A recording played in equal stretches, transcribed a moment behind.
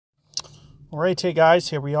Alright, hey guys,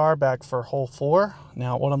 here we are back for hole 4.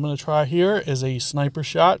 Now what I'm going to try here is a sniper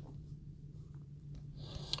shot.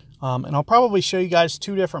 And I'll probably show you guys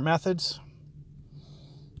 2 different methods.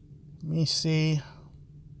 Let me see.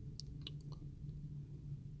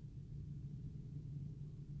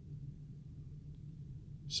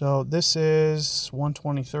 So this is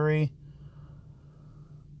 123.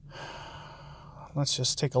 Let's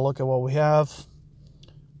just take a look at what we have.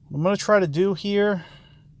 What I'm going to try to do here,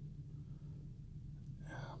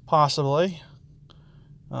 possibly,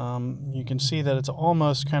 you can see that it's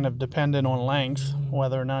almost kind of dependent on length,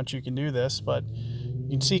 whether or not you can do this, but you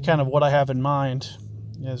can see kind of what I have in mind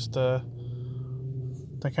is to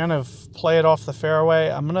kind of play it off the fairway.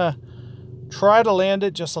 I'm going to try to land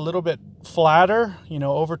it just a little bit flatter, you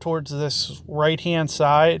know, over towards this right-hand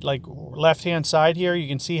side, like left-hand side here. You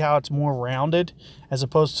can see how it's more rounded as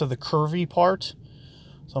opposed to the curvy part.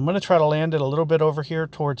 So I'm going to try to land it a little bit over here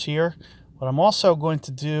towards here. What I'm also going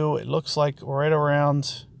to do, it looks like right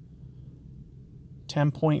around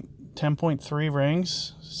 10.3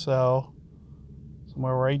 rings. So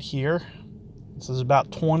somewhere right here. This is about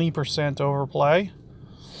 20% overplay.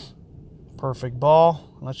 Perfect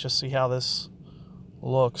ball. Let's just see how this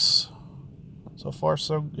looks. So far,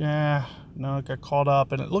 so yeah, no, it got caught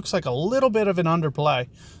up, and it looks like a little bit of an underplay.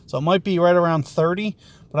 So it might be right around 30,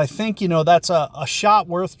 but I think, you know, that's a shot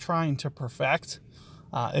worth trying to perfect.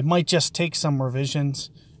 It might just take some revisions.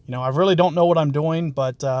 You know, I really don't know what I'm doing,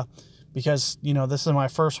 but because, you know, this is my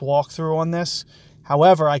first walkthrough on this.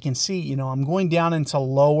 However, I can see, you know, I'm going down into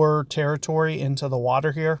lower territory into the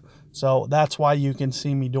water here. So that's why you can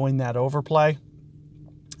see me doing that overplay.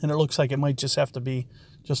 And it looks like it might just have to be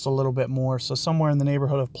just a little bit more. So somewhere in the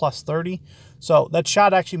neighborhood of plus 30. So that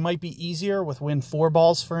shot actually might be easier with Win 4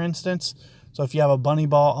 balls, for instance. So if you have a bunny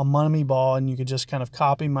ball, a mummy ball, and you could just kind of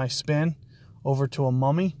copy my spin over to a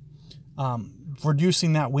mummy,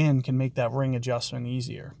 reducing that wind can make that ring adjustment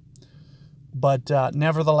easier. But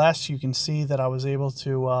nevertheless, you can see that I was able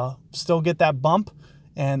to still get that bump,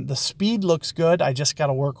 and the speed looks good. I just got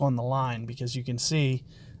to work on the line, because you can see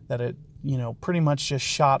that it, you know, pretty much just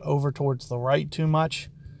shot over towards the right too much.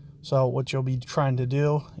 So what you'll be trying to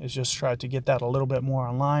do is just try to get that a little bit more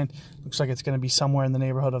online. Looks like it's going to be somewhere in the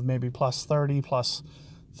neighborhood of maybe plus 30, plus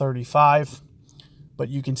 35. But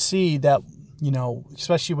you can see that, you know,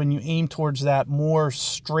 especially when you aim towards that more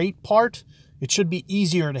straight part, it should be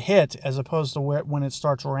easier to hit, as opposed to when it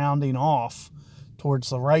starts rounding off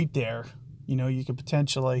towards the right there. You know, you could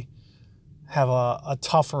potentially have a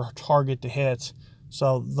tougher target to hit.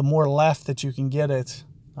 So the more left that you can get it,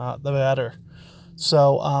 the better.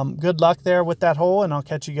 So good luck there with that hole, and I'll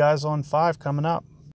catch you guys on 5 coming up.